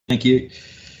Thank you.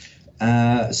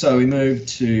 So we move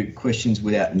to questions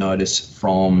without notice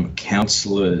from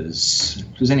councillors.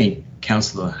 Does any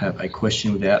councillor have a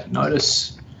question without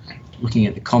notice? Looking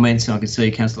at the comments, I can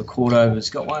see Councillor Cordover's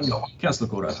got one. Councillor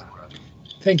Cordover.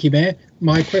 Thank you, Mayor.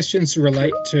 My questions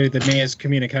relate to the Mayor's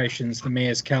communications, the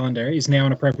Mayor's calendar. Is now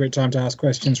an appropriate time to ask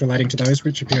questions relating to those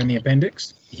which appear in the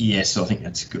appendix? Yes, I think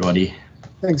that's a good idea.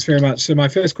 Thanks very much. So my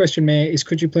first question, Mayor, is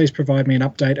could you please provide me an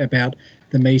update about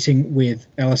the meeting with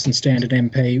Alison Standard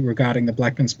MP regarding the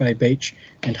Blackmans Bay Beach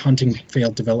and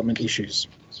Huntingfield development issues?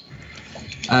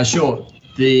 Sure.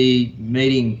 The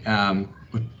meeting,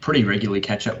 we pretty regularly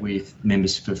catch up with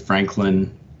members for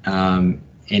Franklin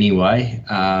anyway.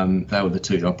 They were the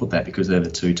two, I'll put that because they're the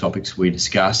two topics we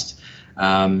discussed.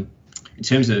 In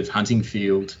terms of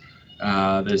Huntingfield,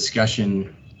 the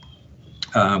discussion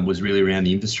was really around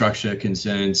the infrastructure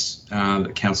concerns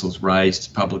that Council's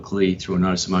raised publicly through a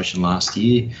notice of motion last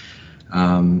year.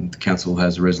 The Council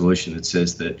has a resolution that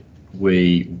says that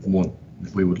we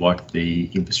would like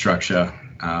the infrastructure,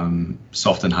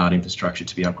 soft and hard infrastructure,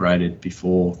 to be upgraded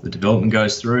before the development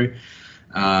goes through.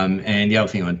 And the other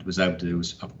thing I was able to do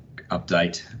was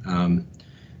update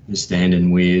Ms.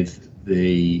 Standen with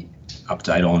the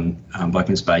update on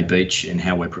Blackmans Bay Beach and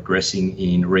how we're progressing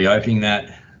in reopening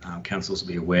that. Councils will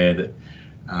be aware that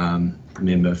a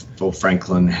member for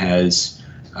Franklin has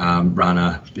run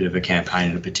a bit of a campaign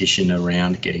and a petition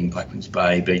around getting Blackmans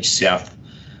Bay Beach South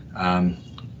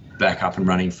back up and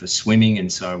running for swimming,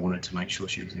 and so I wanted to make sure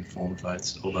she was informed of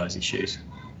all those issues.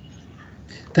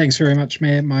 Thanks very much,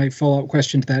 Mayor. My follow-up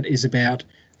question to that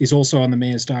is also on the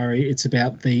Mayor's diary. It's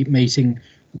about the meeting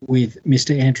with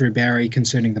Mr. Andrew Barry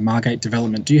concerning the Margate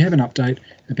development. Do you have an update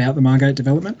about the Margate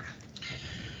development?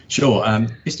 Sure.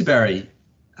 Mr. Barry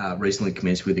recently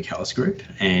commenced with the Callis Group,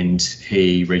 and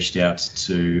he reached out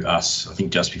to us, I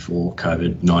think, just before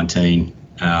COVID-19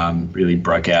 really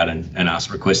broke out and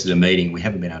requested a meeting. We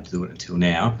haven't been able to do it until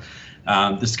now.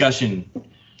 Discussion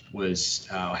was,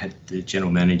 I had the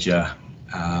General Manager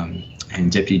and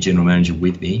Deputy General Manager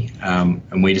with me,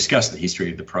 and we discussed the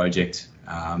history of the project,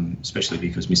 especially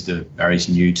because Mr. Barry's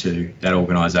new to that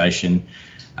organisation.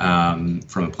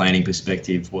 From a planning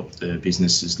perspective, what the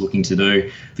business is looking to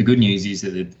do. The good news is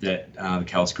that the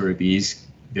Callis Group is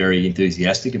very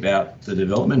enthusiastic about the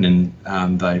development,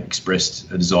 and they've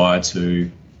expressed a desire to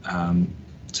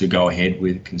go ahead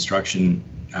with construction,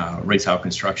 retail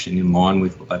construction, in line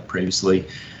with what they've previously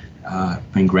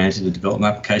been granted a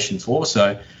development application for.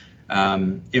 So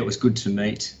it was good to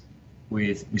meet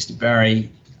with Mr.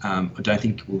 Barry. I don't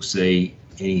think we'll see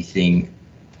anything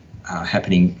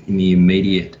happening in the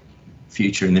immediate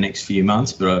future in the next few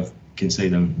months, but I can see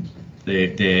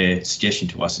their suggestion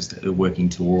to us is that they're working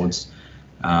towards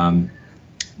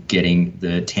getting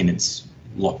the tenants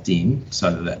locked in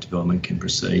so that development can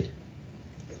proceed.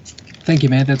 Thank you,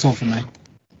 Mayor. That's all from me.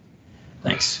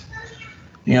 Thanks.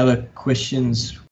 Any other questions?